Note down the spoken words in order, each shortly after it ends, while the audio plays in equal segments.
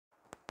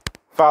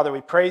Father,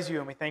 we praise you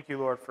and we thank you,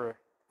 Lord, for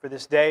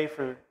this day,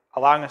 for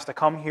allowing us to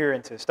come here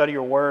and to study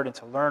your word and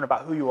to learn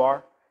about who you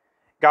are.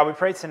 God, we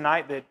pray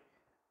tonight that,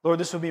 Lord,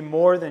 this will be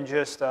more than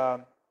just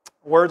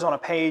words on a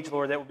page,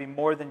 Lord, that will be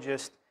more than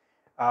just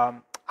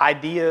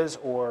ideas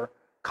or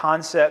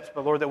concepts,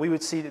 but Lord, that we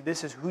would see that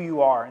this is who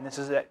you are and this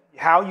is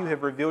how you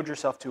have revealed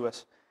yourself to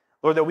us.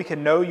 Lord, that we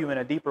can know you in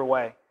a deeper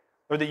way.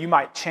 Lord, that you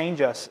might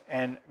change us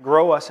and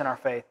grow us in our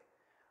faith.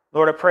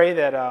 Lord, I pray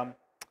that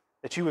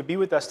you would be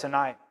with us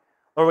tonight.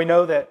 Lord, we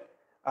know that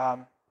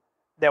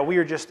we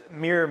are just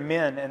mere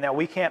men and that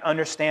we can't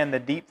understand the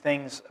deep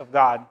things of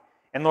God.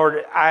 And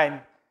Lord, I'm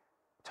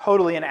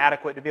totally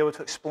inadequate to be able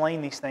to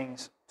explain these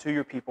things to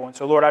your people. And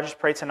so, Lord, I just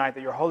pray tonight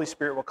that your Holy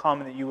Spirit will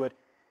come and that you would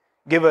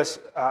give us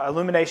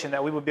illumination,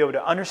 that we would be able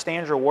to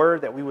understand your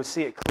word, that we would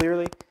see it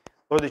clearly.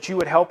 Lord, that you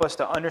would help us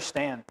to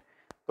understand.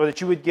 Lord,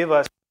 that you would give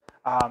us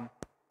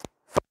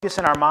focus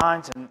in our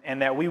minds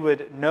and that we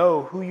would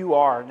know who you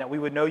are and that we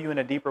would know you in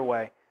a deeper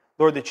way.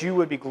 Lord, that you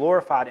would be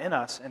glorified in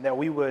us and that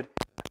we would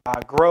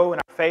grow in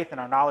our faith and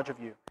our knowledge of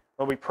you.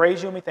 Lord, we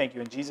praise you and we thank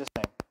you in Jesus'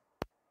 name.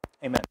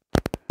 Amen.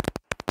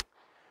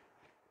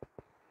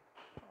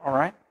 All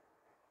right.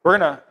 We're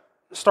going to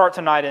start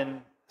tonight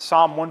in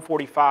Psalm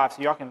 145,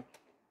 so y'all can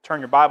turn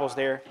your Bibles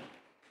there.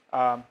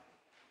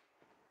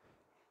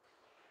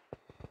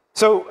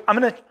 So I'm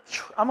going to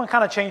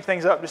kind of change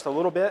things up just a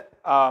little bit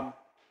from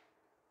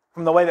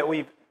the way that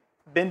we've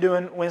been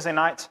doing Wednesday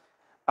nights.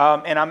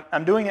 And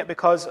I'm doing it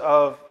because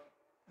of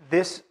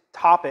this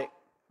topic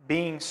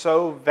being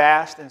so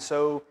vast and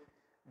so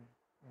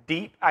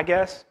deep, I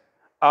guess.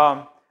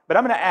 But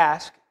I'm going to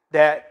ask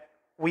that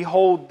we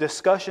hold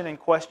discussion and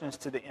questions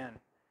to the end.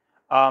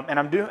 And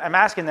I'm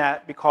asking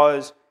that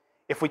because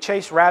if we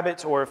chase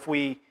rabbits or if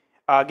we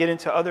get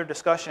into other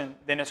discussion,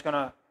 then it's going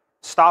to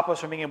stop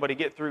us from being able to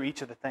get through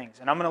each of the things.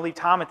 And I'm going to leave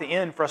time at the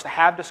end for us to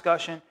have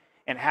discussion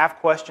and have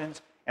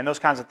questions and those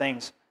kinds of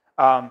things.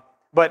 But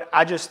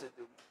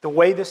the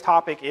way this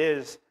topic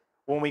is,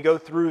 when we go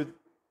through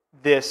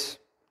this,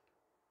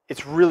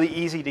 it's really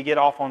easy to get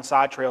off on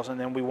side trails and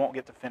then we won't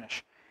get to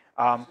finish.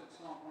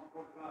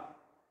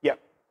 Yep.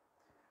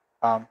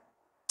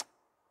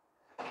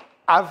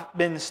 I've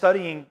been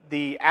studying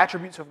the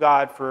attributes of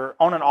God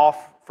on and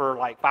off for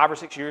like 5 or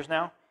 6 years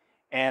now.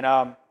 And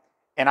I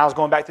was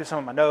going back through some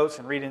of my notes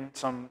and reading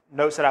some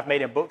notes that I've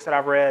made in books that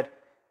I've read,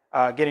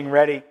 getting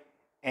ready.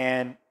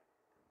 And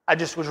I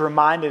just was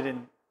reminded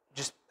and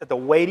just the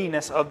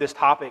weightiness of this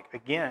topic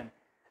again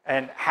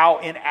and how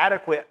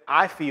inadequate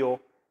I feel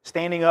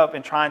standing up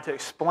and trying to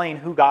explain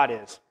who God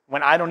is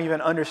when I don't even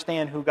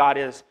understand who God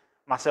is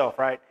myself,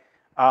 right?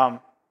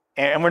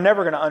 And we're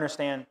never going to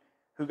understand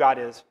who God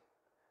is.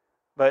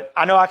 But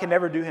I know I can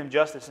never do him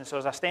justice. And so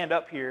as I stand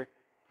up here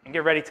and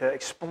get ready to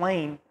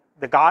explain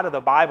the God of the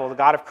Bible, the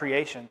God of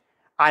creation,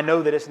 I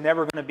know that it's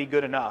never going to be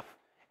good enough.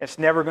 It's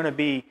never going to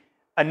be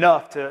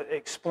enough to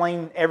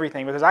explain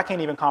everything because I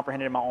can't even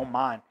comprehend it in my own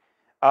mind.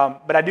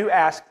 But I do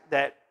ask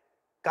that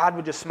God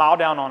would just smile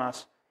down on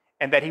us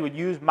and that he would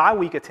use my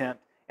weak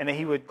attempt and that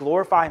he would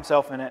glorify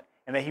himself in it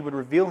and that he would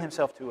reveal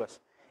himself to us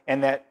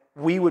and that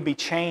we would be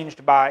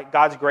changed by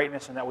God's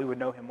greatness and that we would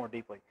know him more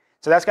deeply.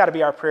 So that's got to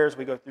be our prayer as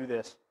we go through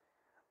this.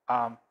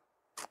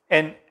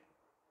 And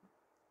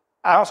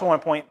I also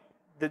want to point,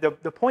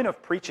 the point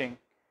of preaching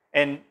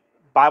and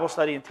Bible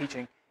study and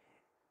teaching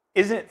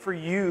isn't for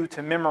you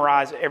to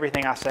memorize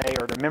everything I say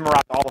or to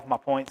memorize all of my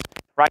points,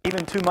 right?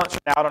 Even 2 months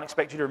from now, I don't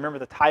expect you to remember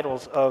the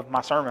titles of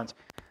my sermons.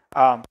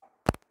 But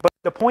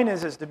the point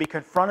is to be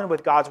confronted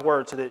with God's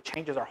word so that it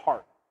changes our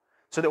heart,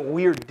 so that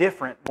we're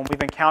different when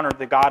we've encountered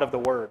the God of the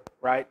word,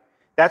 right?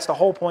 That's the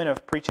whole point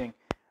of preaching.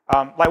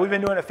 Like we've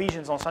been doing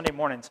Ephesians on Sunday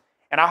mornings,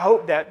 and I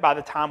hope that by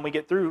the time we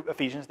get through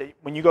Ephesians, that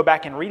when you go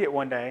back and read it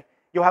one day,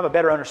 you'll have a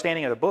better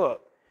understanding of the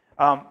book.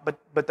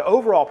 But the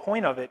overall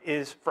point of it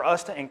is for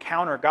us to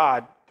encounter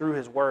God through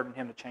his word and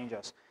him to change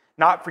us,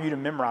 not for you to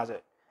memorize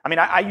it. I mean,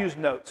 I use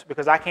notes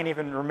because I can't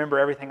even remember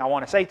everything I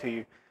want to say to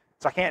you.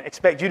 So I can't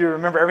expect you to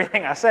remember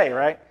everything I say,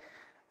 right?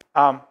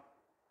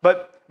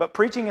 But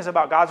preaching is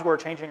about God's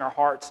word changing our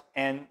hearts.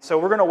 And so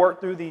we're going to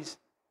work through these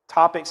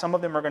topics. Some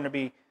of them are going to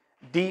be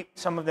deep.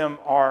 Some of them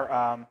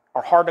are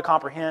hard to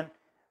comprehend.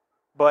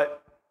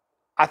 But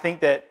I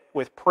think that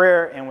with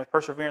prayer and with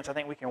perseverance, I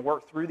think we can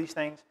work through these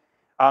things.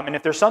 And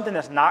if there's something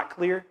that's not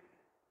clear,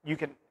 you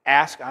can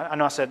ask. I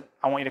know I said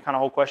I want you to kind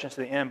of hold questions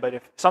to the end, but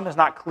if something's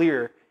not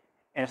clear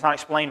and it's not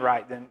explained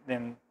right,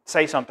 then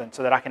say something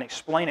so that I can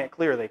explain it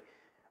clearly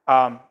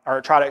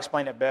or try to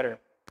explain it better.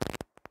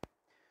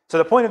 So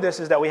the point of this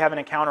is that we have an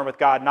encounter with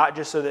God, not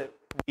just so that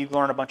we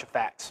learn a bunch of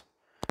facts.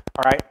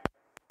 All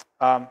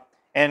right?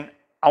 And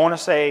I want to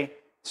say,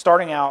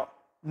 starting out,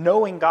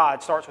 knowing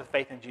God starts with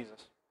faith in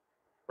Jesus.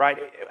 Right?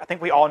 I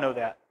think we all know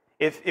that.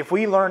 If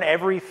we learn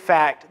every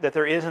fact that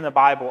there is in the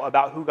Bible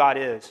about who God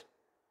is,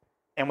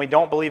 and we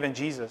don't believe in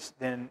Jesus,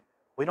 then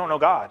we don't know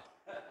God.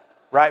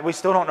 Right? We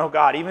still don't know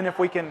God, even if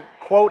we can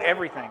quote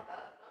everything.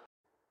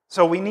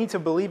 So we need to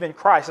believe in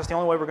Christ. That's the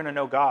only way we're going to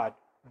know God.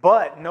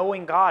 But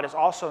knowing God is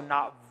also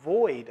not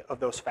void of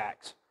those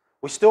facts.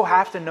 We still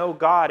have to know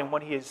God and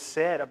what he has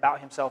said about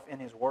himself in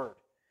his word.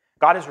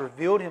 God has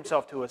revealed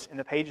himself to us in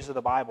the pages of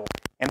the Bible.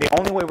 And the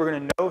only way we're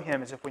going to know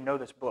him is if we know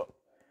this book.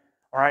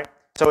 All right?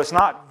 So it's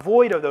not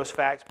void of those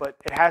facts, but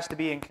it has to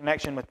be in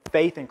connection with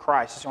faith in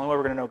Christ. It's the only way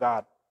we're going to know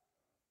God.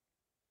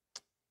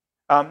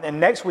 And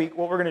next week,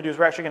 what we're going to do is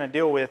we're actually going to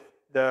deal with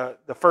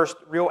the first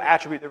real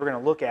attribute that we're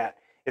going to look at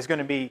is going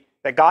to be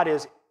that God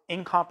is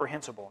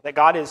incomprehensible, that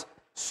God is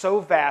so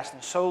vast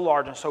and so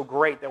large and so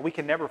great that we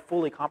can never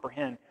fully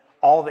comprehend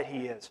all that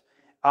he is.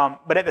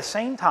 But at the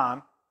same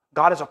time,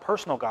 God is a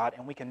personal God,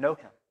 and we can know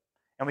him.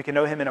 And we can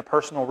know him in a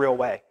personal, real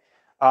way.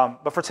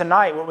 But for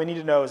tonight, what we need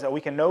to know is that we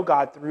can know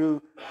God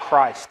through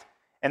Christ,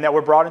 and that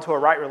we're brought into a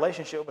right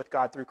relationship with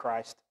God through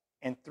Christ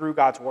and through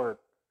God's word.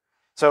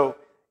 So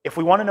if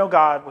we want to know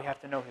God, we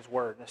have to know his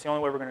word. That's the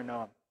only way we're going to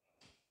know him.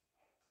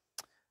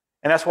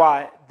 And that's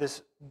why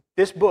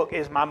this book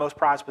is my most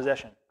prized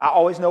possession. I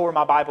always know where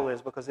my Bible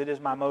is because it is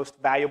my most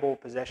valuable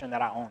possession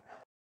that I own.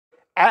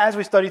 As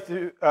we study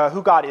through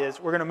who God is,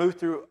 we're going to move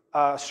through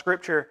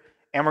Scripture,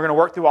 and we're going to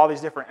work through all these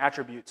different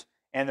attributes.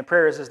 And the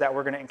prayer is that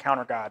we're going to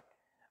encounter God.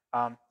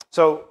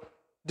 So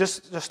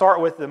just to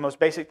start with the most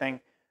basic thing,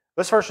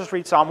 let's first just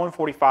read Psalm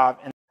 145.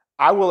 And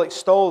I will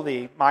extol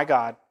thee, my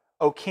God,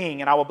 O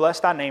King, and I will bless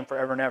thy name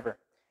forever and ever.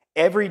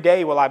 Every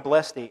day will I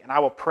bless thee, and I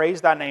will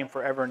praise thy name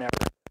forever and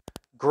ever.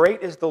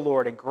 Great is the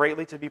Lord, and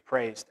greatly to be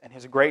praised, and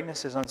his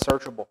greatness is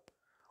unsearchable.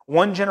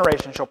 One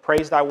generation shall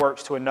praise thy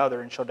works to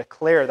another, and shall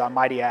declare thy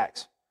mighty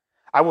acts.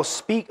 I will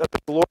speak of the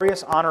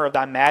glorious honor of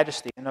thy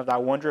majesty and of thy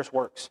wondrous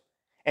works.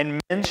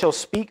 And men shall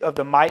speak of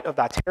the might of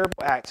thy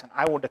terrible acts, and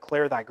I will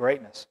declare thy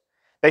greatness.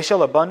 They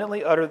shall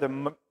abundantly utter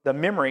the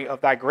memory of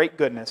thy great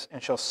goodness,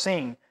 and shall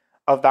sing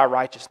of thy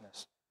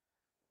righteousness.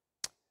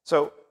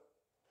 So,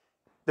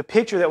 the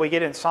picture that we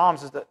get in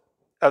Psalms is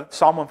of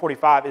Psalm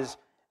 145 is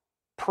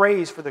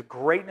praise for the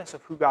greatness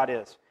of who God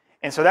is.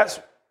 And so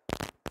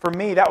for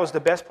me, that was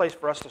the best place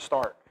for us to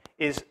start,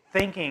 is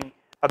thinking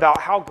about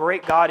how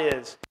great God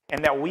is,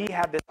 and that we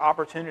have this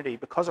opportunity,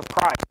 because of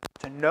Christ,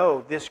 to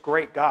know this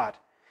great God.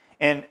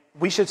 And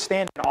we should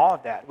stand in awe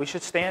of that. We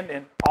should stand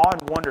in awe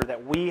and wonder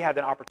that we have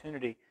an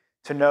opportunity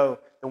to know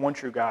the one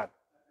true God.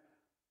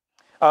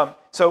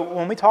 So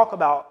when we talk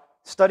about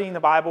studying the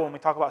Bible, when we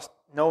talk about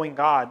knowing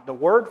God, the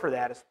word for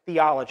that is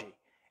theology.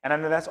 And I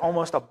know that's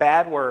almost a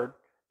bad word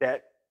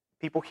that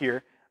people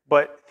hear,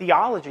 but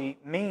theology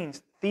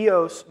means,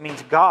 theos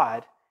means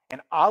God,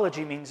 and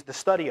ology means the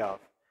study of.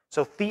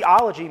 So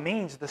theology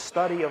means the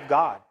study of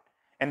God.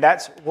 And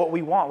that's what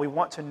we want. We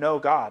want to know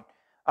God.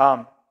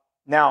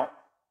 Now,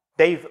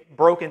 they've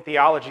broken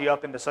theology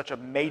up into such a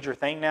major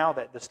thing now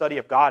that the study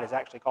of God is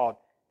actually called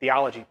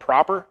theology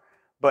proper.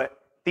 But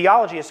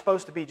theology is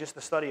supposed to be just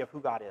the study of who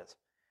God is.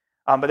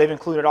 But they've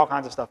included all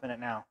kinds of stuff in it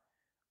now.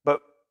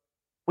 But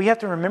we have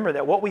to remember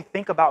that what we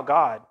think about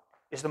God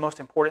is the most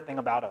important thing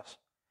about us,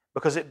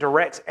 because it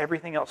directs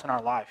everything else in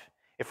our life.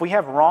 If we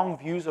have wrong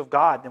views of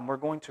God, then we're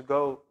going to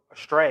go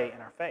astray in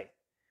our faith.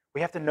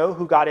 We have to know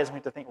who God is, and we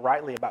have to think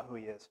rightly about who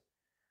he is.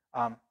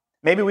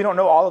 Maybe we don't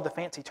know all of the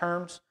fancy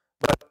terms,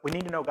 but we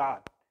need to know God.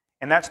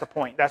 And that's the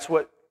point. That's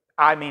what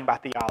I mean by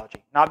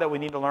theology. Not that we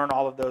need to learn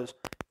all of those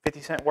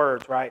 50-cent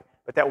words, right?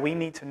 But that we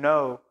need to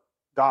know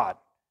God.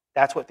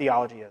 That's what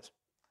theology is.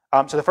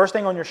 So the first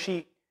thing on your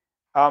sheet,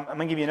 I'm going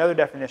to give you another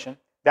definition.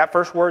 That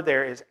first word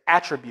there is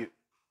attribute.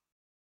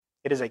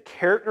 It is a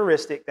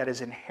characteristic that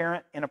is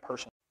inherent in a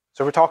person.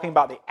 So we're talking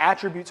about the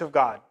attributes of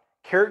God,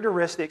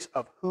 characteristics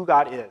of who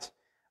God is.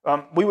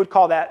 We would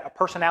call that a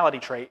personality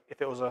trait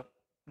if it was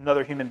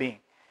another human being.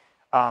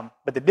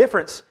 But the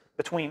difference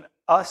between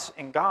us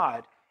and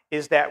God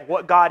is that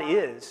what God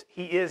is,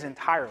 he is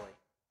entirely.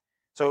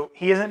 So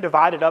he isn't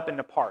divided up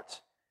into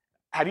parts.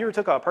 Have you ever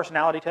took a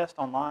personality test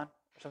online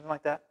or something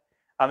like that?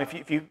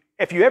 If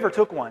you ever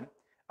took one,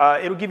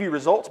 it'll give you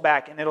results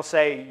back, and it'll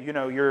say,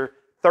 you're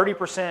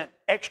 30%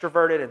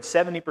 extroverted and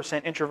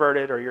 70%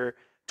 introverted, or you're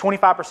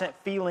 25%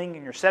 feeling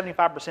and you're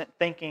 75%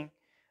 thinking,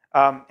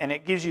 and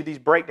it gives you these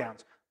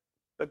breakdowns.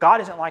 But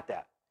God isn't like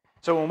that.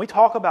 So when we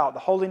talk about the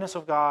holiness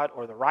of God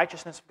or the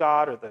righteousness of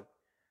God or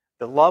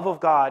the love of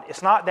God,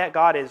 it's not that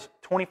God is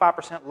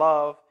 25%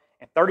 love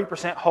and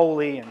 30%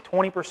 holy and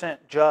 20%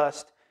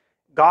 just.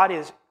 God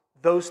is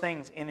those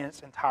things in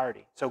its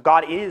entirety. So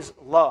God is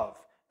love.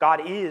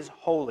 God is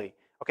holy.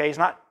 Okay, it's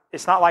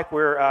not like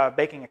we're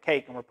baking a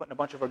cake and we're putting a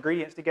bunch of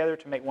ingredients together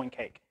to make one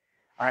cake.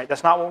 All right,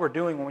 that's not what we're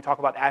doing when we talk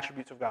about the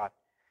attributes of God.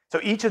 So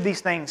each of these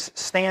things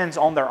stands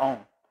on their own.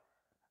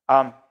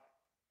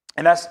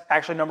 And that's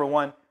actually number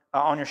one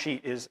on your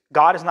sheet, is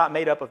God is not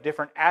made up of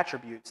different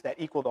attributes that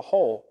equal the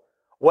whole.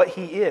 What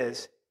he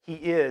is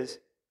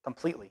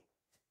completely.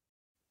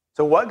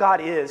 So what God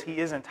is, he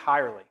is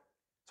entirely.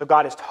 So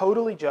God is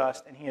totally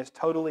just and he is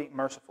totally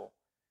merciful.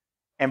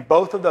 And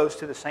both of those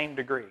to the same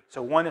degree.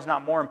 So one is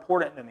not more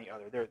important than the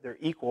other. They're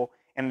equal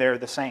and they're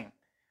the same.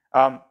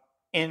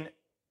 In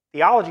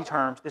theology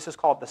terms, this is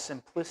called the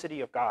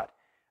simplicity of God.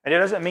 And it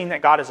doesn't mean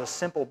that God is a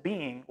simple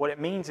being. What it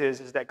means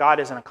is that God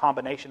isn't a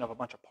combination of a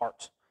bunch of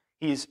parts.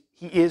 He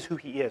is who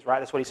he is, right?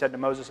 That's what he said to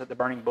Moses at the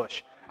burning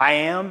bush. I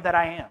am that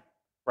I am,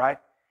 right?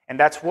 And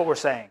that's what we're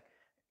saying.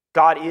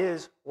 God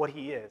is what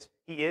he is.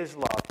 He is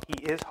love.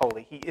 He is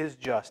holy. He is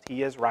just.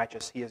 He is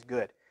righteous. He is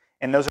good.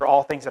 And those are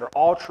all things that are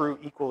all true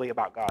equally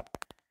about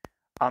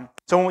God.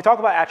 So when we talk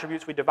about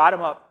attributes, we divide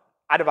them up.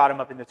 I divide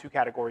them up into two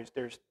categories.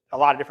 There's a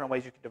lot of different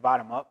ways you can divide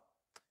them up.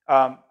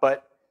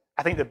 But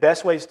I think the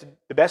best way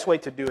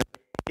to do it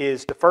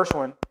is the first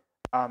one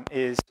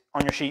is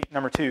on your sheet,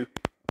 number 2,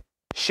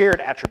 shared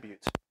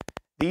attributes.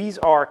 These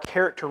are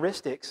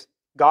characteristics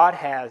God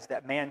has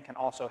that man can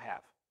also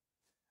have,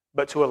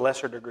 but to a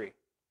lesser degree.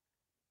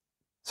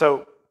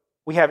 So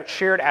we have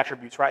shared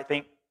attributes, right?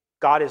 Think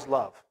God is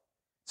love.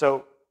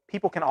 So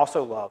people can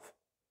also love,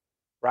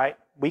 right?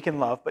 We can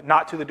love, but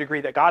not to the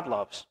degree that God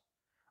loves.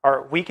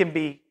 Or we can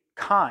be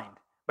kind,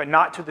 but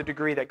not to the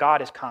degree that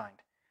God is kind.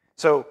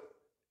 So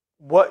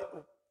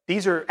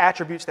these are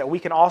attributes that we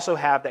can also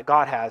have that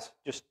God has,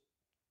 just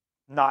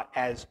not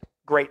as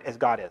great as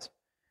God is.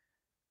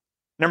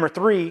 Number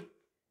 3,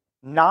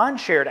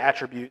 non-shared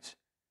attributes.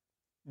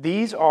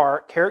 These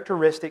are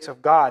characteristics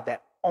of God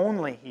that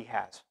only he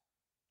has.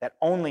 That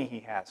only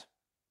he has.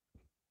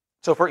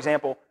 So for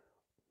example,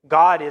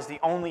 God is the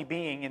only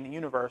being in the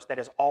universe that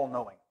is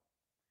all-knowing.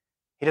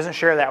 He doesn't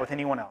share that with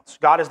anyone else.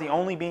 God is the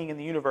only being in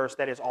the universe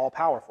that is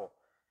all-powerful.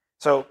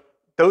 So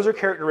those are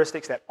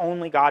characteristics that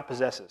only God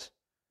possesses.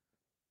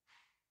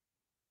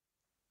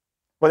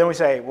 Well, then we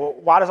say, well,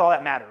 why does all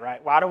that matter,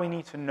 right? Why do we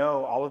need to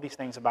know all of these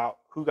things about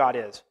who God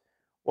is?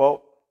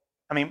 Well,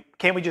 I mean,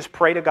 can't we just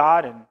pray to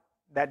God and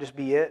that just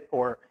be it?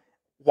 Or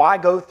why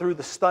go through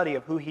the study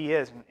of who he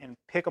is and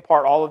pick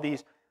apart all of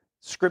these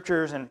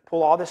scriptures and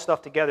pull all this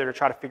stuff together to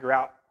try to figure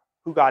out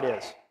who God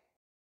is?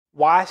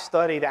 Why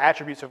study the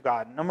attributes of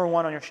God? Number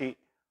 1 on your sheet,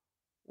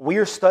 we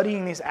are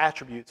studying these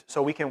attributes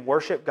so we can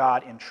worship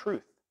God in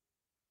truth.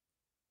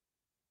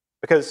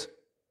 Because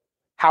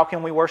how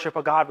can we worship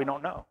a God we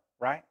don't know,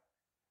 right?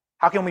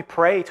 How can we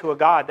pray to a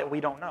God that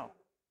we don't know?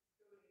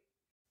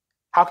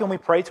 How can we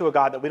pray to a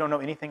God that we don't know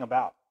anything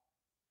about?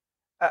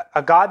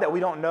 A God that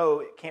we don't know,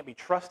 it can't be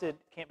trusted,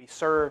 can't be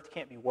served,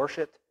 can't be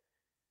worshipped.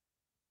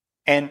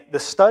 And the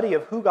study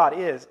of who God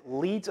is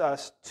leads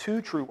us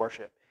to true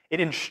worship. It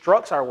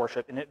instructs our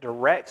worship and it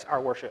directs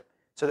our worship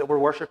so that we're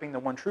worshiping the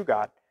one true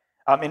God.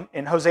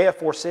 In Hosea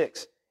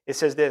 4:6, it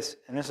says this,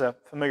 and this is a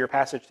familiar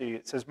passage to you.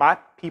 It says, my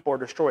people are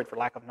destroyed for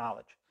lack of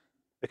knowledge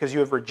because you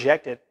have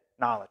rejected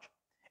knowledge.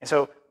 And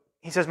so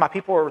he says, my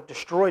people are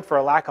destroyed for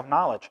a lack of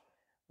knowledge.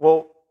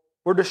 Well,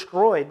 we're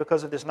destroyed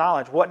because of this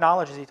knowledge. What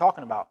knowledge is he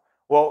talking about?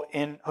 Well,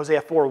 in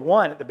Hosea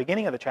 4:1, at the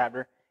beginning of the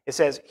chapter, it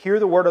says, hear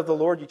the word of the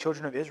Lord, you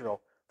children of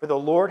Israel. For the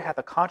Lord hath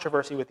a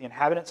controversy with the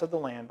inhabitants of the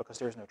land because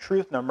there is no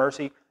truth, no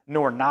mercy,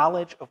 nor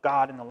knowledge of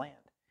God in the land.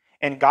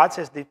 And God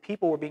says the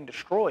people were being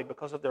destroyed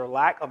because of their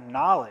lack of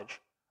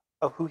knowledge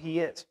of who he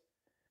is.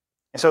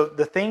 And so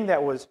the thing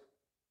that was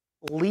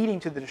leading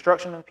to the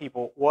destruction of the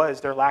people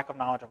was their lack of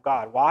knowledge of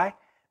God. Why?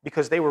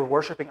 Because they were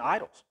worshiping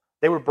idols.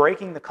 They were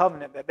breaking the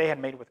covenant that they had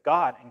made with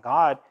God, and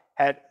God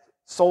had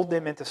sold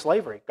them into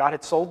slavery. God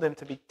had sold them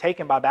to be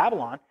taken by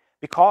Babylon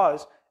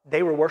because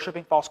they were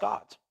worshiping false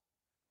gods.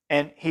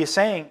 And he is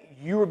saying,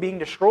 you are being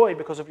destroyed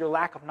because of your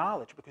lack of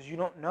knowledge, because you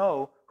don't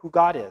know who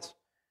God is.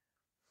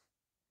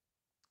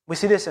 We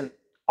see this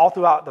all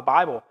throughout the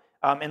Bible.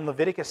 In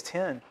Leviticus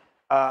 10,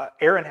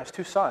 Aaron has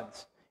 2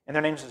 sons, and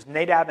their names is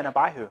Nadab and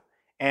Abihu.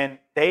 And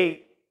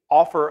they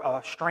offer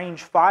a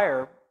strange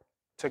fire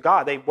to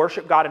God. They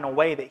worship God in a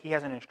way that he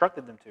hasn't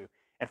instructed them to.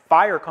 And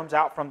fire comes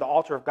out from the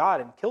altar of God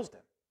and kills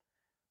them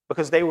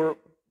because they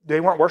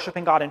weren't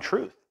worshiping God in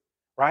truth,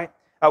 right?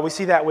 We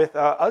see that with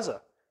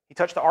Uzzah. He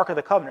touched the Ark of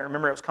the Covenant.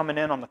 Remember, it was coming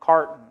in on the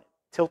cart and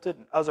tilted,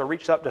 and Uzzah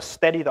reached up to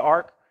steady the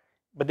Ark,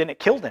 but then it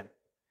killed him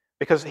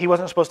because he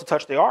wasn't supposed to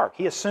touch the Ark.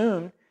 He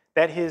assumed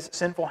that his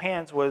sinful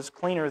hands was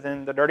cleaner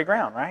than the dirty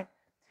ground, right?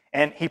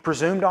 And he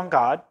presumed on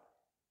God,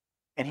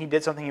 and he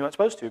did something he wasn't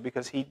supposed to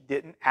because he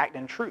didn't act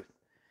in truth.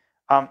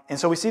 And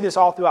so we see this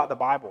all throughout the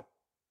Bible.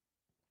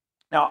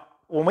 Now,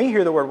 when we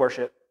hear the word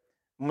worship,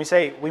 when we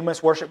say we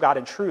must worship God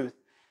in truth,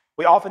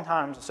 we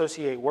oftentimes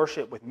associate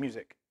worship with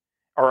music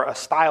or a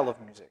style of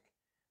music.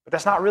 But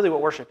that's not really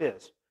what worship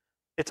is.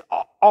 It's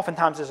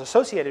oftentimes is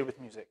associated with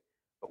music,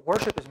 but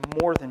worship is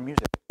more than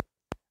music.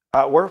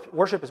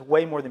 Worship is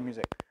way more than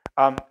music.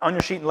 On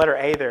your sheet in letter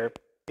A there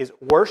is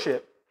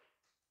worship.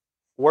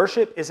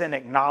 Worship is an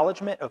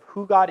acknowledgement of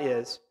who God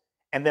is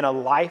and then a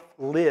life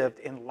lived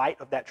in light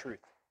of that truth.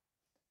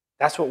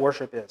 That's what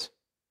worship is.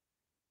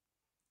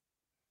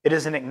 It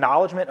is an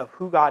acknowledgement of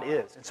who God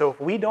is. And so if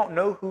we don't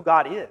know who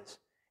God is,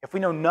 if we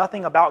know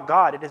nothing about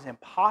God, it is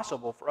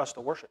impossible for us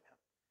to worship him.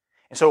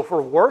 And so if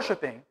we're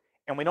worshiping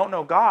and we don't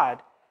know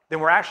God,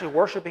 then we're actually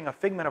worshiping a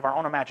figment of our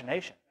own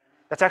imagination.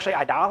 That's actually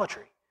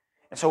idolatry.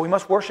 And so we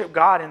must worship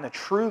God in the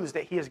truths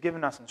that he has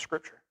given us in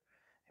Scripture.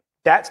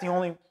 That's the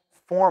only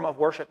form of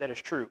worship that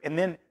is true. And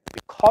then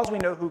because we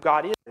know who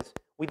God is,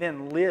 we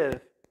then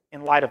live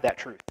in light of that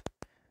truth.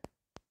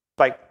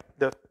 Like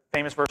the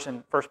famous verse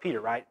in 1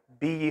 Peter, right?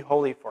 Be ye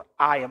holy, for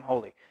I am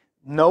holy.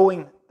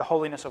 knowing the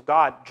holiness of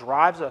God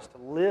drives us to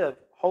live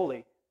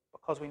holy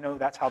because we know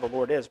that's how the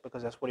Lord is,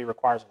 because that's what he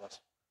requires of us.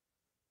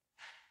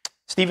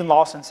 Stephen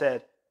Lawson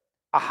said,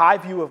 "A high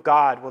view of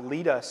God will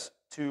lead us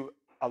to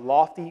a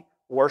lofty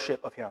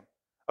worship of him.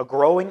 A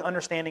growing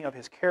understanding of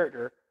his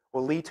character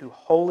will lead to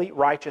holy,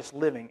 righteous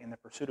living in the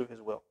pursuit of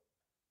his will."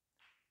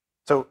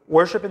 So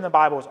worship in the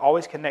Bible is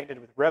always connected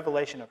with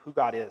revelation of who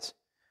God is.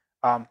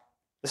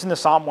 Listen to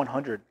Psalm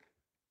 100.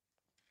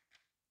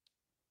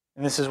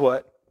 And this is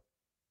what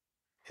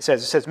it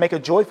says. It says, "Make a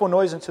joyful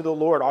noise unto the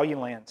Lord, all ye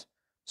lands.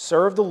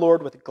 Serve the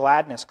Lord with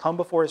gladness. Come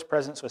before his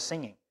presence with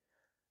singing.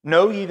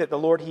 Know ye that the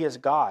Lord, he is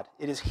God.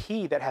 It is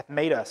he that hath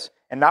made us,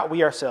 and not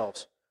we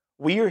ourselves.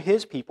 We are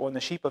his people and the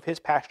sheep of his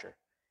pasture.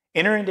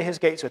 Enter into his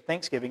gates with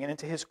thanksgiving and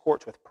into his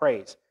courts with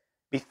praise.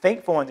 Be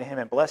thankful unto him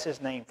and bless his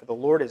name, for the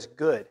Lord is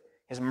good.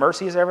 His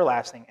mercy is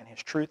everlasting, and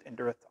his truth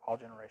endureth to all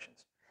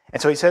generations."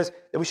 And so he says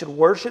that we should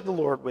worship the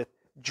Lord with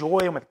joy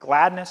and with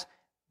gladness.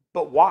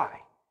 But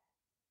why?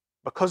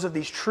 Because of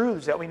these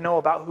truths that we know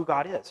about who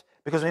God is.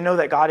 Because we know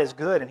that God is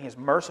good and he is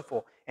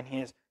merciful and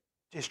his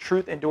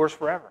truth endures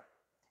forever.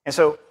 And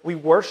so we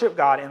worship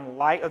God in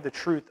light of the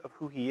truth of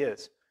who he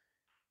is.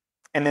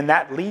 And then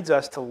that leads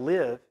us to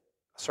live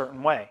a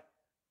certain way.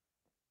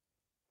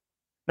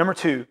 Number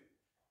two,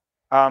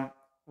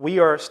 we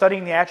are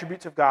studying the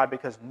attributes of God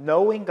because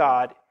knowing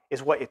God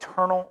is what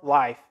eternal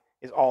life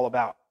is all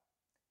about.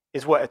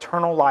 Is what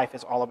eternal life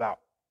is all about.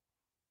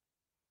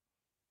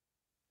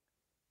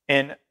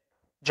 In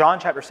John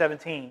chapter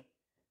 17,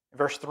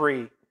 verse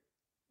 3,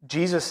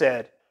 Jesus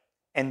said,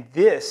 "And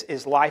this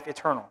is life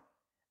eternal,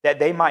 that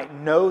they might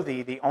know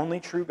thee, the only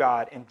true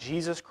God, and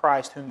Jesus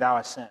Christ whom thou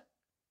hast sent."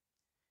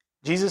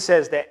 Jesus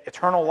says that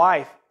eternal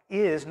life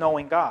is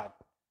knowing God.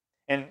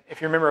 And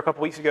if you remember a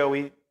couple weeks ago,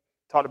 we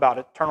talked about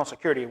eternal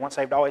security, once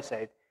saved, always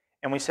saved.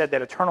 And we said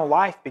that eternal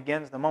life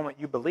begins the moment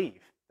you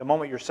believe. The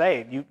moment you're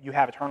saved, you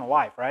have eternal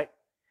life, right?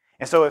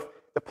 And so if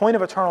the point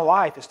of eternal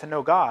life is to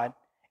know God,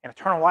 and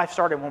eternal life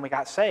started when we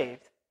got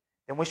saved,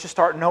 then we should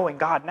start knowing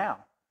God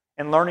now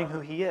and learning who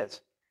he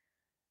is.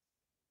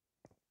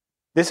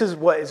 This is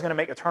what is going to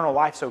make eternal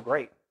life so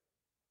great,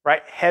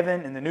 right?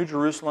 Heaven and the New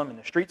Jerusalem and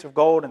the streets of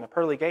gold and the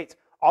pearly gates,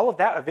 all of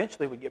that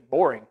eventually would get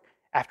boring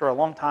after a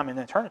long time in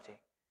eternity,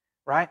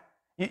 right?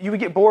 You would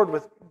get bored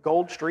with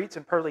gold streets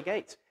and pearly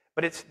gates,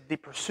 but it's the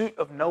pursuit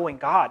of knowing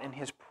God and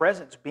his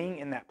presence being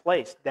in that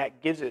place that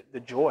gives it the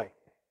joy.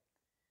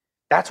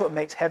 That's what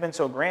makes heaven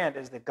so grand,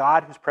 is the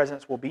God whose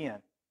presence will be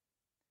in.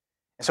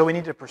 And so we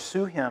need to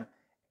pursue him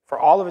for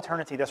all of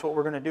eternity. That's what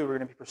we're going to do. We're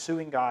going to be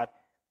pursuing God,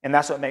 and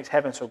that's what makes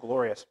heaven so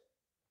glorious.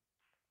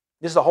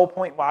 This is the whole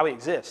point why we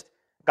exist.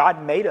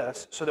 God made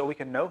us so that we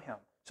can know him,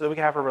 so that we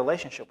can have a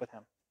relationship with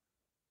him.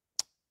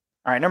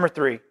 All right, number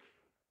 3.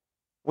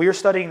 We are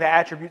studying the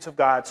attributes of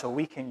God so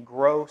we can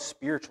grow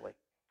spiritually.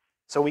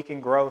 So we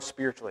can grow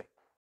spiritually.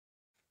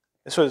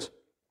 This was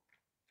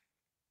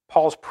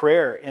Paul's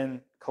prayer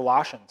in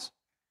Colossians.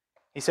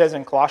 He says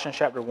in Colossians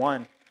chapter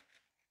 1,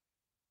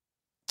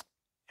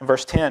 in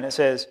verse 10,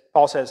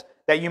 Paul says,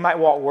 "That you might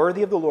walk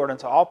worthy of the Lord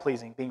unto all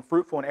pleasing, being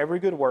fruitful in every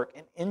good work,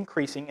 and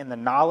increasing in the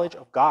knowledge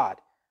of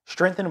God,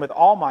 strengthened with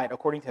all might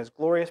according to his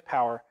glorious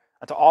power,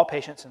 unto all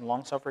patience and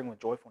longsuffering with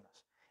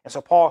joyfulness." And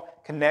so Paul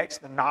connects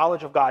the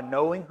knowledge of God,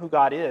 knowing who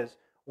God is,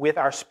 with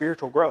our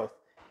spiritual growth.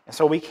 And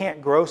so we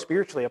can't grow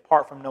spiritually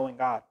apart from knowing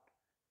God.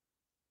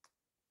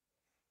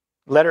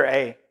 Letter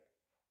A,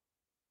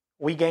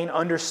 we gain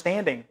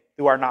understanding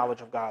through our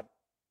knowledge of God.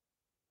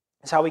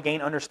 That's how we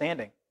gain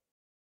understanding.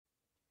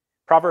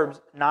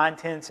 Proverbs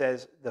 9:10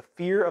 says, "The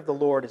fear of the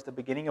Lord is the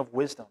beginning of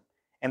wisdom,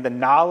 and the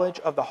knowledge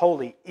of the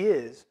holy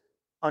is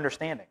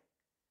understanding."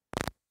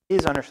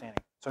 Is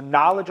understanding. So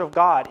knowledge of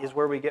God is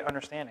where we get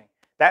understanding.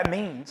 That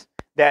means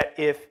that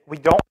if we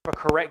don't have a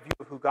correct view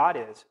of who God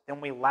is, then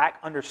we lack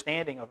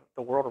understanding of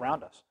the world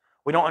around us.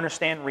 We don't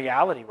understand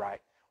reality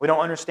right. We don't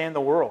understand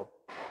the world.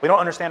 We don't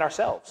understand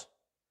ourselves.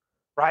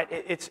 Right?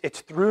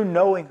 It's through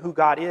knowing who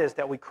God is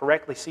that we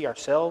correctly see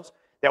ourselves,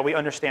 that we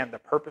understand the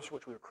purpose for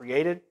which we were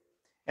created,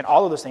 and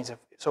all of those things.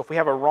 So if we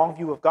have a wrong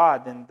view of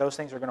God, then those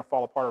things are going to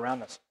fall apart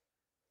around us.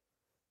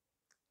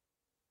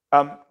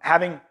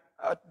 Having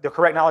the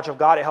correct knowledge of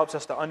God, it helps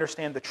us to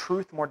understand the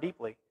truth more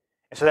deeply.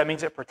 And so that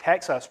means it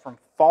protects us from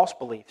false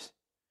beliefs.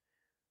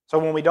 So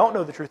when we don't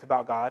know the truth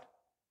about God,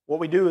 what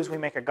we do is we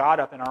make a God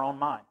up in our own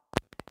mind.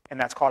 And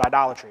that's called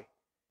idolatry.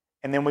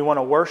 And then we want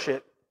to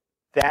worship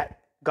that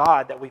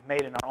God that we've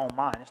made in our own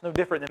mind. It's no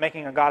different than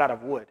making a God out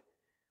of wood.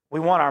 We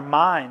want our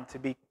mind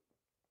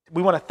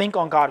we want to think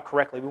on God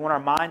correctly. We want our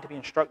mind to be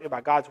instructed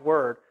by God's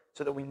word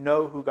so that we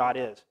know who God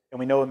is and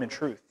we know him in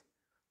truth.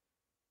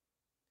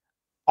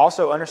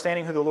 Also,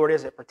 understanding who the Lord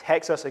is, it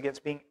protects us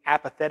against being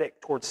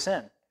apathetic towards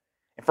sin.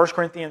 In 1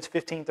 Corinthians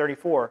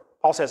 15:34,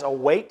 Paul says,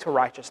 "Awake to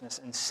righteousness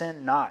and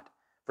sin not,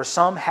 for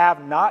some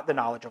have not the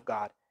knowledge of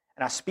God,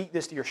 and I speak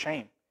this to your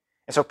shame."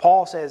 And so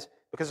Paul says,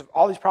 because of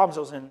all these problems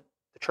that was in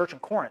the church in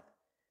Corinth,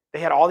 they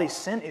had all these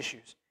sin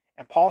issues.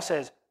 And Paul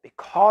says,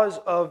 because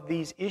of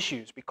these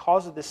issues,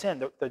 because of the sin,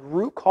 the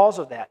root cause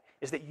of that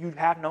is that you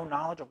have no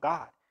knowledge of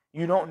God.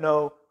 You don't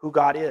know who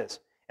God is.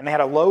 And they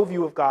had a low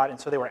view of God, and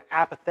so they were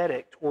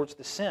apathetic towards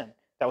the sin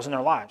that was in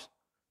their lives.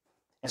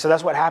 And so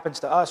that's what happens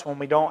to us when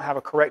we don't have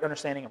a correct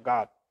understanding of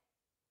God.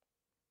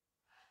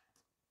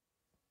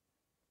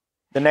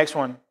 The next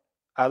one,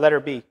 letter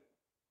B.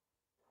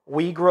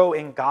 We grow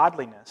in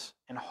godliness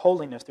and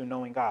holiness through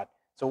knowing God.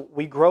 So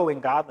we grow in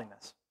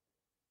godliness.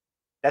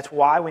 That's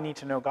why we need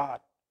to know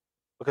God,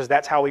 because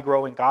that's how we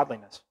grow in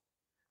godliness.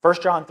 1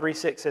 John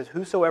 3:6 says,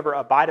 whosoever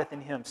abideth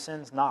in him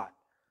sins not.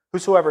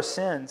 Whosoever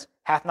sins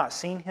hath not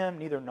seen him,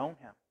 neither known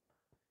him.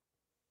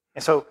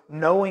 And so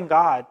knowing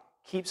God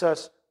keeps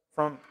us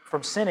from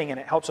sinning, and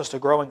it helps us to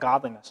grow in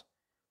godliness.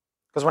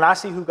 Because when I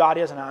see who God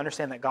is and I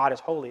understand that God is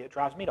holy, it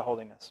drives me to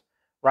holiness,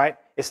 right?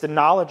 It's the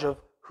knowledge of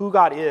who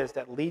God is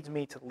that leads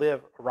me to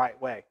live a right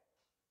way.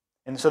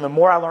 And so the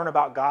more I learn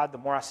about God, the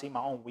more I see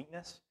my own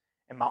weakness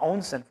and my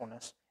own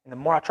sinfulness, and the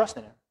more I trust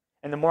in him,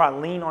 and the more I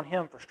lean on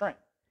him for strength,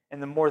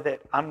 and the more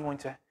that I'm going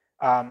to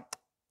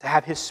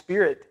have his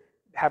Spirit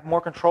have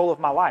more control of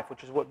my life,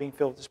 which is what being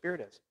filled with the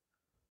Spirit is.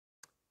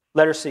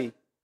 Letter C.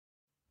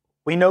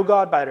 We know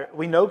God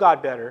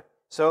better,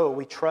 so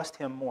we trust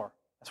him more.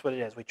 That's what it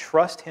is. We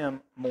trust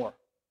him more.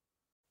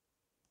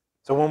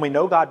 So when we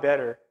know God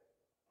better,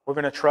 we're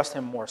going to trust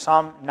him more.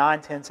 Psalm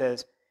 9:10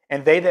 says,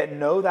 and they that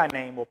know thy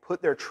name will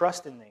put their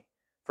trust in thee,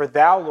 for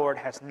thou, Lord,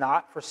 hast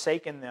not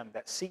forsaken them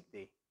that seek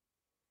thee.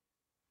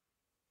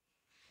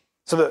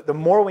 So the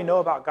more we know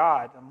about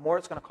God, the more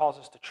it's going to cause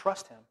us to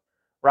trust him,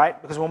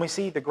 right? Because when we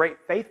see the great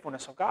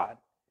faithfulness of God,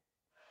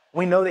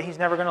 we know that he's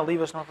never going to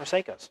leave us nor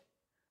forsake us.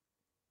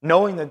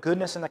 Knowing the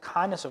goodness and the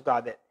kindness of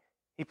God, that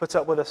he puts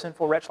up with a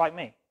sinful wretch like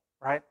me,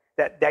 right?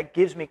 That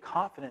gives me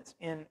confidence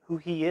in who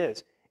he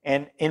is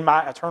and in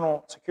my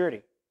eternal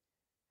security.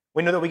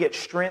 We know that we get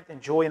strength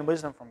and joy and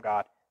wisdom from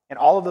God, and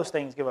all of those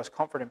things give us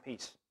comfort and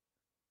peace.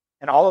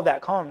 And all of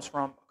that comes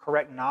from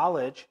correct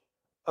knowledge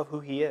of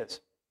who he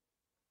is.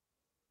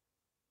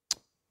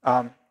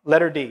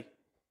 Letter D.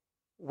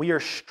 We are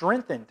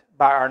strengthened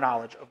by our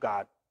knowledge of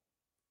God.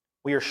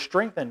 We are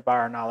strengthened by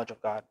our knowledge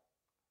of God.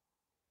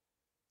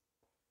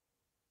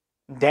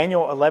 In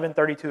Daniel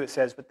 11:32 it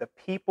says, but the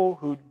people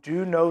who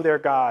do know their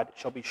God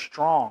shall be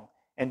strong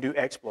and do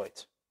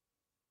exploits.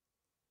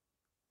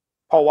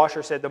 Paul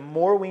Washer said, the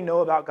more we know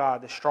about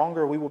God, the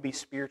stronger we will be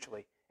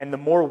spiritually, and the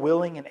more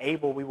willing and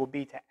able we will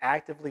be to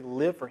actively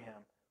live for him,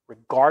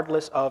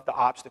 regardless of the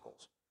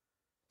obstacles.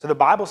 So the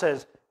Bible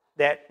says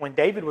that when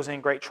David was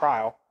in great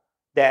trial,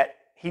 that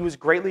he was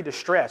greatly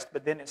distressed,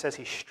 but then it says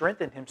he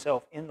strengthened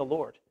himself in the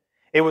Lord.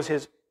 It was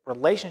his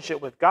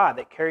relationship with God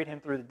that carried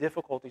him through the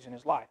difficulties in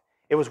his life.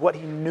 It was what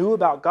he knew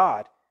about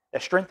God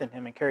that strengthened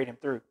him and carried him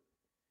through,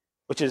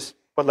 which is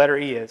what letter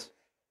E is.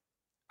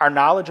 Our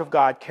knowledge of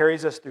God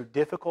carries us through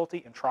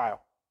difficulty and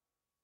trial.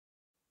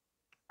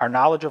 Our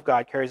knowledge of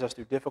God carries us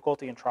through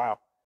difficulty and trial.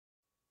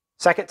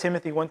 2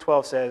 Timothy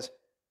 1:12 says,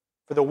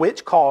 for the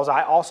which cause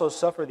I also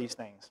suffer these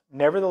things.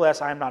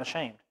 Nevertheless, I am not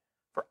ashamed.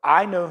 For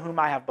I know whom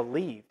I have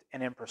believed,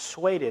 and am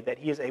persuaded that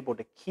he is able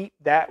to keep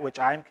that which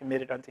I am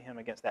committed unto him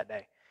against that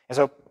day. And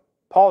so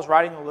Paul's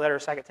writing the letter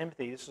of 2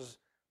 Timothy. This is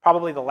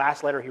probably the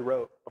last letter he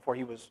wrote before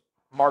he was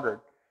martyred.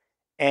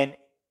 And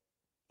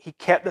he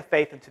kept the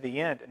faith unto the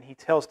end. And he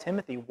tells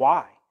Timothy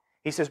why.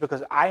 He says,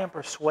 because I am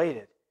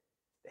persuaded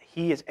that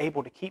he is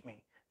able to keep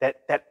me.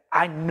 That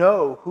I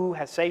know who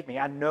has saved me.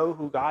 I know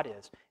who God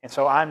is. And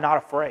so I'm not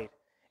afraid.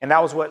 And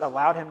that was what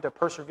allowed him to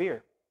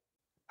persevere.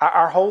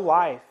 Our whole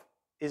life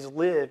is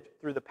lived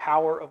through the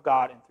power of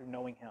God and through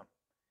knowing him.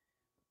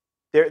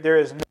 There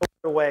is no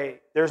other way,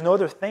 there's no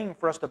other thing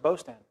for us to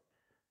boast in.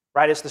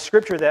 Right? It's the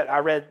scripture that I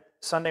read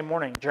Sunday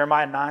morning,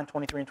 Jeremiah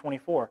 9:23 and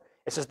 24.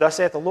 It says, thus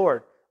saith the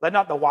Lord, let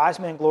not the wise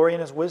man glory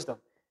in his wisdom,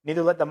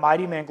 neither let the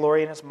mighty man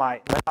glory in his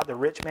might, let not the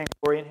rich man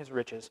glory in his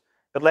riches,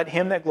 but let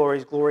him that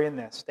glories glory in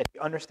this, that he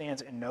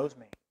understands and knows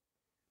me.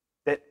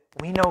 That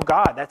we know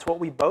God, that's what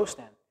we boast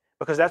in,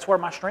 because that's where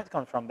my strength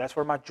comes from, that's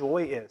where my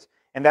joy is,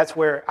 and that's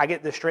where I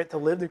get the strength to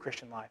live the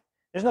Christian life.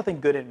 There's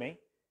nothing good in me.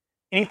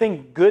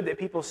 Anything good that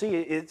people see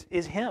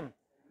is him.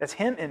 That's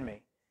him in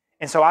me.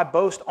 And so I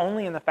boast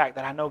only in the fact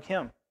that I know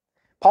him.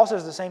 Paul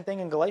says the same thing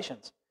in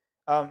Galatians.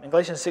 In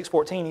Galatians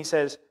 6:14, he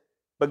says,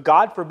 but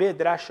God forbid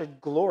that I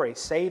should glory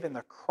save in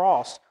the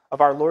cross of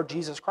our Lord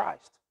Jesus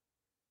Christ.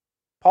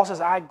 Paul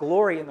says, I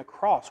glory in the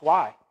cross.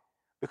 Why?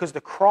 Because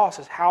the cross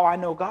is how I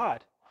know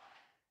God.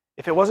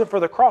 If it wasn't for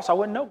the cross, I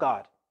wouldn't know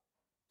God.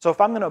 So if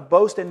I'm going to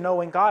boast in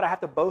knowing God, I have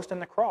to boast in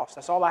the cross.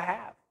 That's all I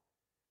have.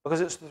 Because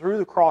it's through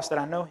the cross that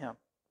I know him.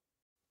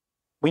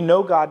 We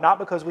know God not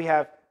because we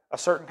have a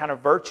certain kind of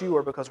virtue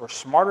or because we're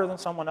smarter than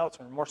someone else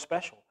or more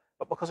special,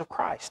 but because of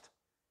Christ.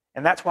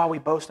 And that's why we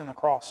boast in the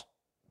cross.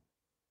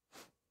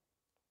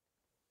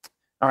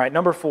 All right,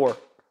 number 4.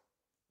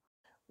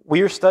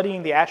 We are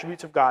studying the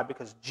attributes of God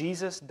because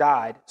Jesus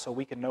died so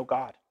we can know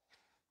God.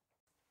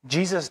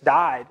 Jesus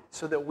died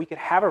so that we could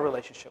have a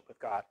relationship with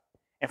God.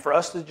 And for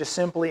us to just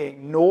simply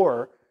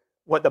ignore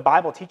what the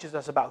Bible teaches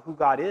us about who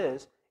God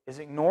is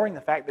ignoring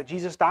the fact that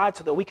Jesus died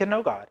so that we can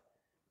know God.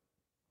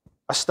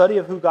 A study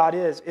of who God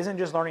is isn't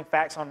just learning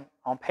facts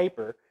on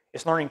paper.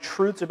 It's learning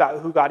truths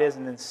about who God is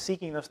and then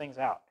seeking those things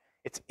out.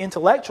 It's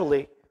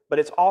intellectually, but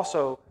it's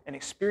also an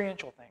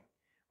experiential thing,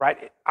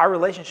 right? Our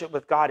relationship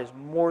with God is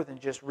more than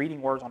just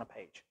reading words on a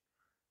page.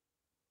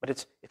 But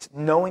it's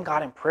knowing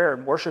God in prayer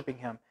and worshiping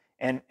Him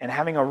and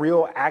having a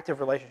real active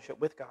relationship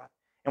with God.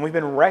 And we've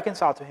been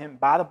reconciled to Him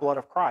by the blood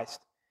of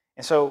Christ.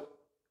 And so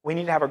we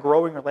need to have a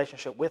growing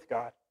relationship with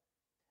God.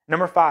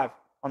 Number 5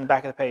 on the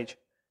back of the page.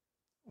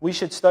 We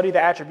should study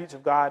the attributes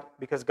of God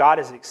because God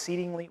is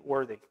exceedingly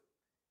worthy.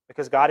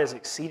 Because God is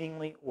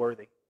exceedingly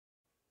worthy.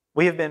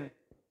 We have been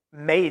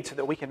made so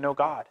that we can know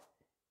God.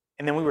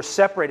 And then we were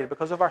separated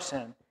because of our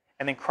sin.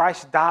 And then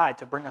Christ died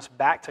to bring us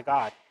back to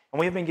God. And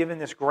we have been given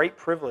this great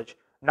privilege,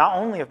 not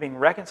only of being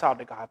reconciled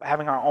to God, but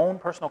having our own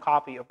personal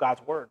copy of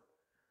God's Word.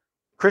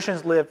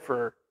 Christians lived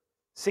for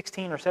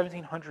 16 or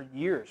 1700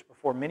 years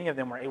before many of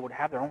them were able to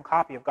have their own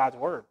copy of God's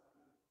Word.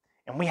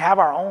 And we have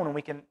our own, and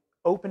we can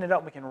open it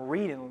up, we can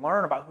read and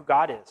learn about who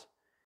God is.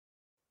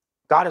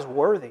 God is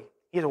worthy.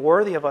 He is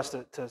worthy of us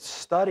to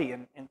study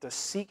and to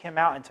seek Him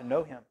out and to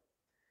know Him.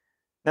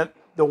 Now,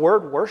 the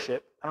word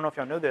worship, I don't know if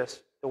y'all know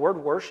this, the word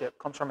worship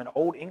comes from an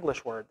Old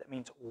English word that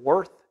means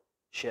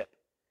worthship.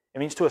 It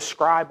means to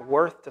ascribe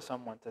worth to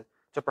someone,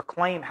 to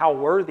proclaim how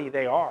worthy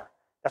they are.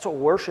 That's what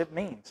worship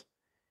means.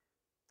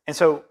 And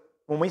so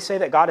when we say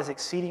that God is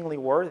exceedingly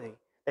worthy,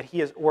 that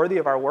He is worthy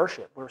of our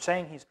worship, we're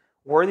saying He's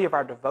worthy of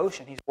our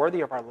devotion. He's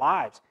worthy of our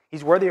lives.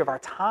 He's worthy of our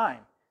time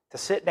to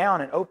sit down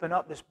and open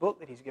up this book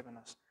that He's given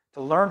us,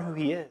 to learn who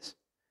He is.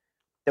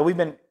 That we've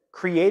been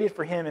created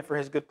for Him and for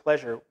His good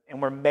pleasure, and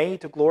we're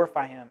made to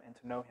glorify Him and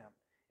to know Him.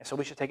 And so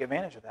we should take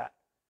advantage of that.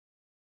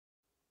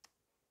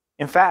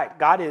 In fact,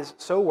 God is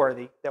so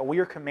worthy that we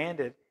are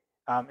commanded,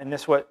 and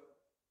this is what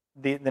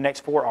the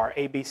next 4 are,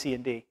 A, B, C,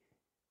 and D.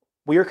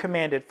 We are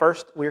commanded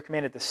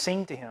to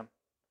sing to Him.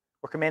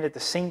 We're commanded to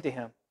sing to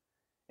Him.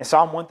 In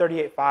Psalm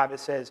 138:5, it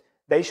says,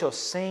 "They shall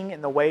sing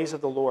in the ways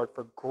of the Lord,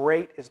 for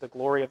great is the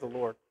glory of the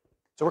Lord."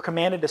 So we're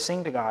commanded to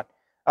sing to God.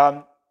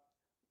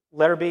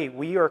 Letter B,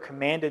 we are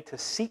commanded to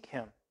seek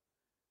Him.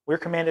 We're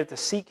commanded to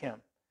seek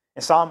Him.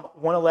 In Psalm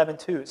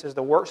 111:2, it says,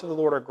 "The works of the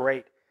Lord are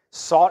great,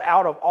 sought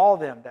out of all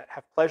them that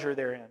have pleasure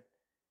therein."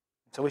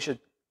 So we should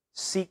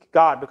seek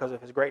God because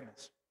of His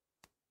greatness.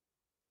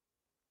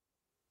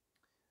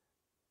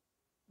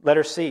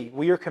 Letter C,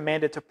 we are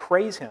commanded to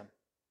praise Him.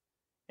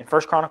 In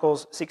 1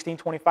 Chronicles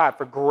 16:25,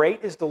 "For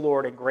great is the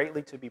Lord and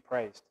greatly to be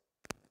praised."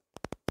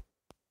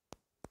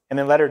 And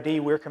then letter D,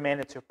 we're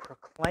commanded to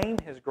proclaim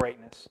His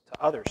greatness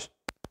to others.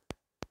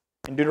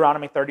 In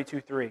Deuteronomy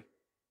 32:3,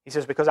 He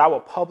says, "Because I will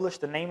publish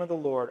the name of the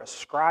Lord,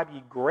 ascribe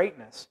ye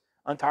greatness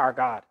unto our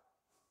God."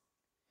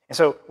 And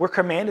so we're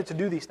commanded to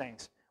do these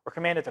things. We're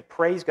commanded to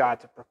praise God,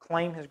 to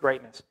proclaim His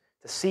greatness,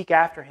 to seek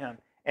after Him,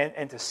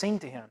 and to sing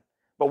to Him.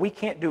 But we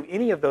can't do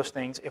any of those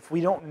things if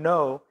we don't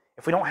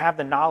have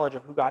the knowledge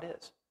of who God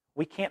is.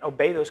 We can't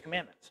obey those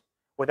commandments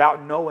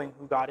without knowing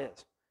who God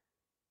is.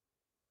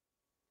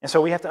 And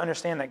so we have to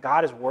understand that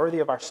God is worthy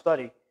of our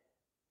study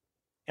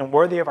and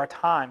worthy of our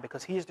time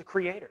because He is the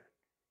Creator.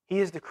 He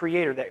is the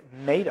Creator that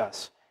made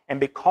us. And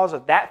because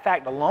of that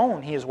fact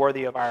alone, He is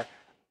worthy of our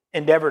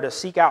endeavor to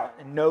seek out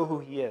and know who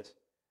He is.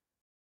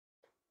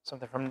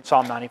 Something from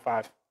Psalm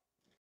 95.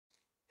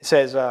 It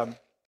says, in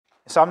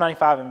Psalm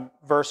 95 in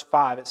verse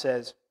 5, it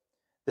says,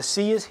 "The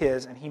sea is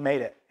His, and He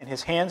made it, and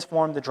His hands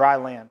formed the dry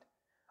land.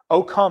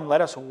 O come,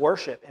 let us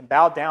worship and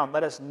bow down.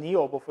 Let us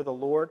kneel before the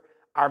Lord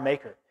our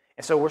Maker."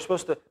 And so we're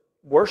supposed to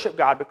worship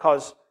God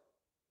because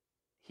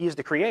He is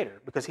the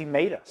Creator, because He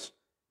made us.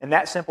 And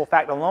that simple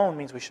fact alone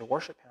means we should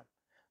worship Him.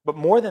 But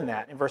more than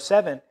that, in verse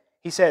 7,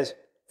 He says,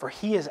 "For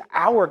He is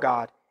our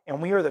God,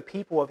 and we are the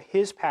people of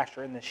His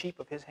pasture and the sheep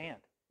of His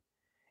hand."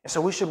 And so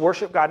we should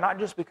worship God not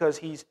just because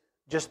He's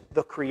just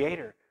the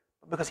Creator,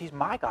 but because He's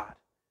my God.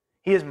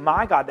 He is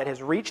my God that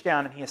has reached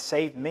down and He has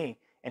saved me,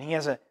 and He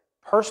has a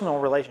personal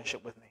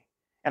relationship with me.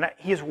 And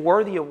He is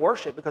worthy of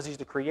worship because He's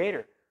the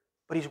Creator,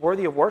 but He's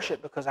worthy of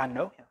worship because I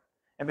know Him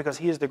and because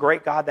He is the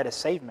great God that has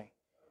saved me.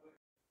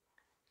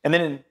 And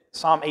then in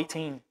Psalm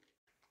 18, it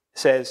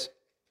says,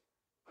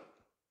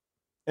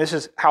 this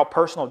is how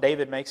personal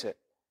David makes it.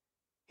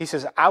 He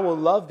says, "I will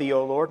love Thee,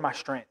 O Lord, my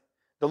strength.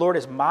 The Lord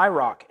is my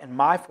rock and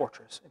my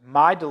fortress, and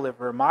my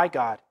deliverer, my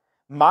God,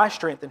 my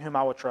strength in whom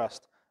I will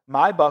trust,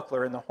 my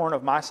buckler and the horn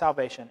of my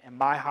salvation and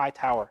my high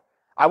tower.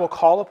 I will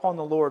call upon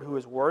the Lord who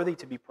is worthy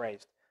to be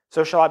praised.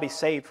 So shall I be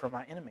saved from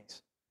my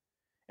enemies."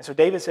 And so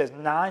David says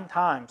 9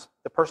 times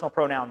the personal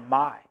pronoun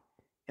my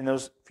in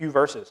those few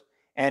verses.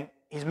 And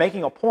he's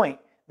making a point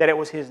that it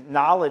was his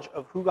knowledge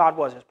of who God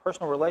was, his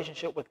personal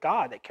relationship with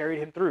God that carried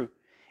him through.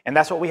 And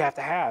that's what we have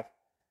to have.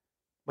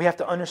 We have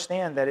to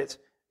understand that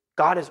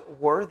God is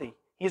worthy.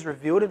 He has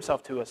revealed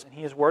Himself to us, and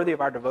He is worthy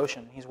of our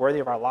devotion. He's worthy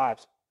of our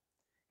lives.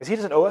 Because He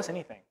doesn't owe us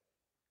anything.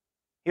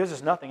 He owes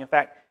us nothing. In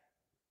fact,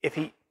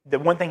 the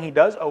one thing He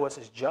does owe us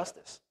is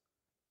justice.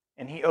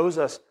 And He owes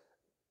us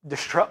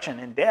destruction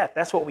and death.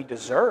 That's what we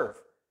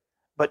deserve.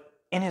 But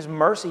in His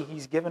mercy,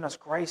 He's given us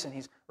grace, and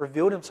He's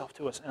revealed Himself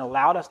to us and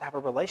allowed us to have a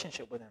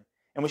relationship with Him.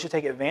 And we should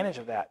take advantage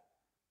of that.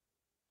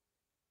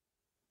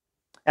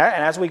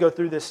 And as we go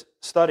through this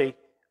study,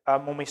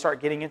 when we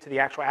start getting into the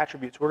actual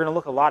attributes, we're going to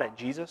look a lot at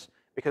Jesus,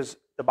 because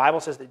the Bible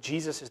says that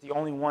Jesus is the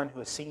only one who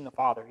has seen the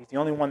Father. He's the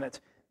only one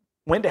that's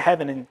went to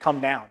heaven and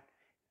come down.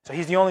 So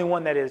he's the only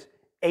one that is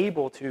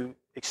able to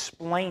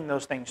explain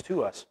those things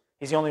to us.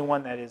 He's the only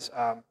one that is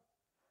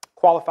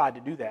qualified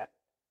to do that.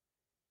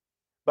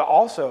 But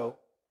also,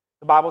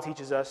 the Bible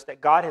teaches us that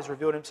God has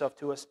revealed himself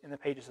to us in the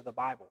pages of the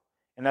Bible.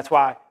 And that's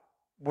why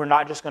we're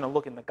not just going to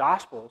look in the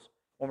Gospels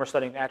when we're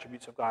studying the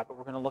attributes of God, but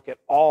we're going to look at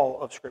all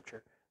of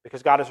Scripture,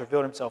 because God has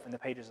revealed himself in the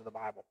pages of the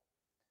Bible.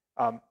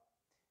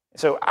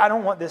 So I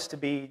don't want this to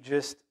be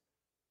just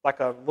like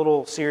a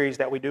little series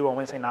that we do on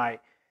Wednesday night.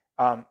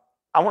 I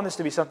want this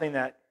to be something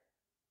that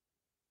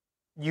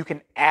you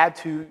can add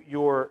to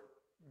your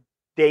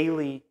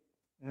daily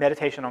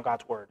meditation on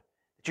God's Word.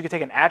 That you can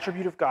take an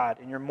attribute of God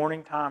in your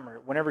morning time or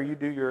whenever you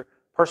do your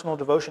personal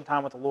devotion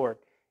time with the Lord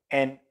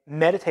and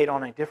meditate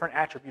on a different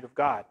attribute of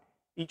God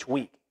each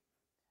week.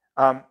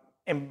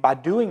 And by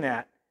doing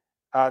that,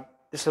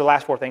 this is the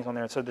last 4 things on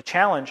there. So the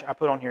challenge I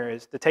put on here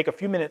is to take a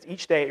few minutes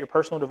each day at your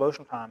personal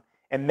devotion time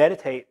and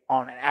meditate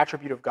on an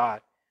attribute of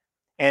God.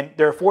 And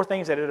there are 4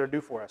 things that it'll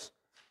do for us.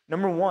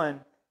 Number 1,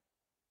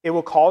 it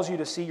will cause you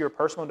to see your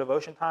personal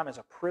devotion time as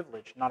a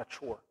privilege, not a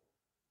chore.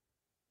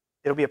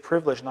 It'll be a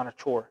privilege, not a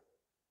chore.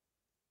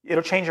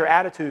 It'll change your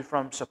attitude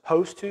from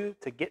supposed to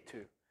get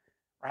to.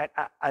 Right?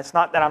 It's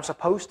not that I'm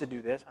supposed to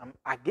do this.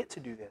 I get to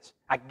do this.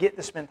 I get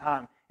to spend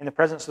time in the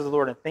presence of the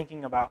Lord and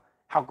thinking about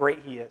how great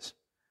He is.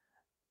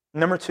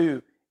 Number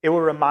 2, it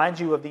will remind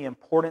you of the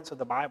importance of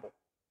the Bible.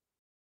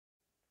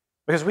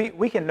 Because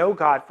we can know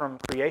God from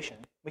creation.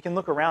 We can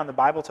look around. The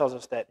Bible tells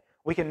us that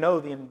we can know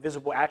the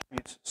invisible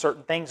attributes,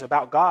 certain things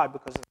about God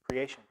because of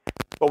creation.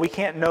 But we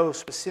can't know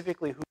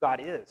specifically who God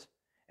is.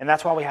 And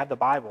that's why we have the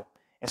Bible.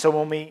 And so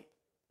when we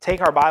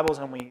take our Bibles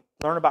and we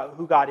learn about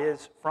who God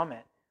is from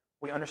it,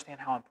 we understand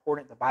how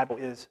important the Bible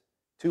is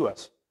to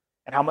us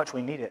and how much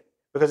we need it.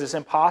 Because it's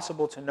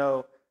impossible to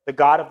know the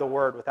God of the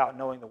Word without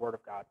knowing the Word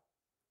of God.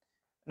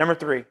 Number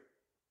 3,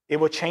 it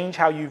will change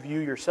how you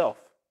view yourself.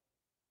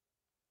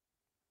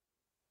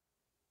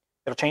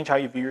 It'll change how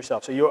you view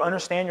yourself. So you'll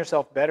understand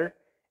yourself better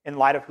in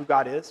light of who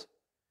God is.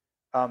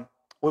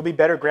 We'll be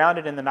better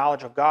grounded in the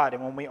knowledge of God.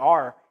 And when we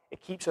are, it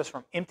keeps us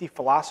from empty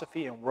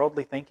philosophy and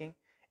worldly thinking.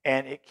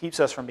 And it keeps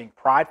us from being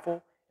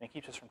prideful. And it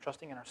keeps us from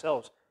trusting in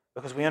ourselves,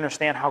 because we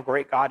understand how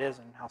great God is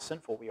and how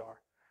sinful we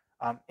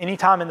are.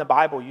 Anytime in the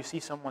Bible you see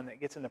someone that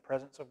gets in the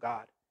presence of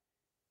God,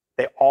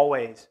 they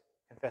always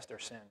confess their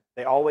sin.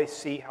 They always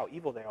see how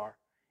evil they are.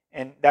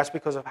 And that's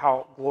because of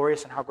how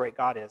glorious and how great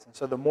God is. And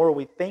so the more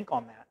we think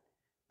on that,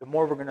 the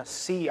more we're going to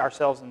see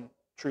ourselves in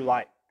true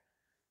light.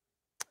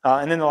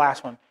 And then the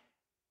last one,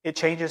 it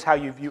changes how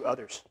you view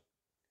others.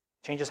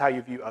 It changes how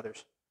you view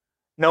others.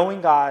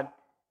 Knowing God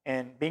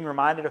and being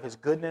reminded of His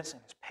goodness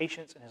and His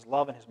patience and His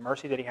love and His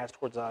mercy that He has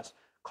towards us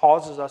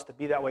causes us to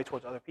be that way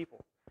towards other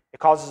people. It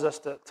causes us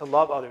to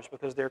love others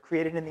because they're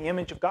created in the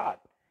image of God.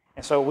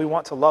 And so we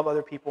want to love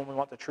other people and we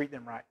want to treat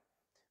them right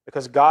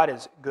because God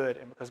is good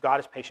and because God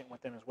is patient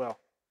with them as well.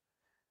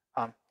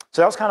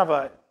 So that was kind of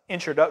an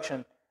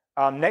introduction.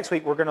 Next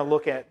week, we're going to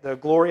look at the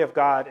glory of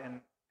God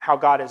and how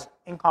God is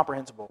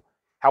incomprehensible,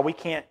 how we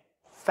can't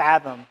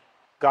fathom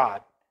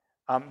God,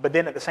 but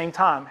then at the same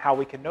time, how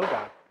we can know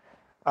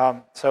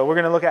God. So we're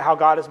going to look at how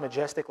God is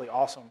majestically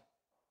awesome. All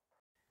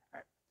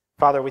right.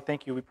 Father, we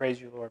thank you, we praise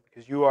you, Lord,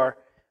 because you are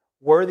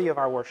worthy of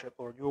our worship,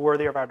 Lord. You are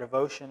worthy of our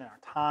devotion and our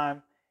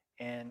time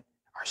and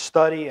our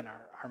study and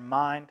our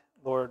mind.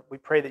 Lord, we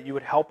pray that you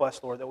would help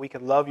us, Lord, that we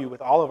could love you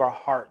with all of our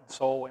heart and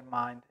soul and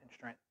mind and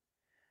strength.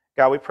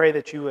 God, we pray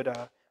that you would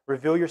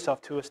reveal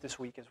yourself to us this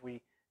week as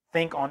we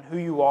think on who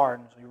you are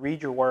and as we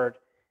read your word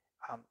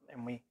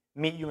and we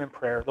meet you in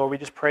prayer. Lord, we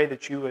just pray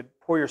that you would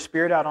pour your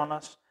Spirit out on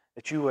us,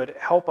 that you would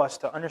help us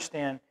to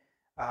understand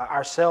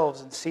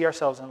ourselves and see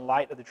ourselves in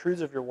light of the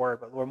truths of your word.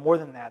 But Lord, more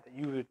than that, that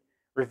you would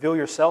reveal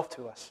yourself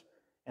to us.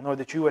 And Lord,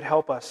 that you would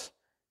help us,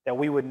 that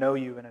we would know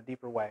you in a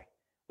deeper way.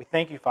 We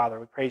thank you, Father.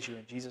 We praise you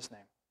in Jesus' name.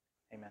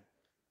 Amen.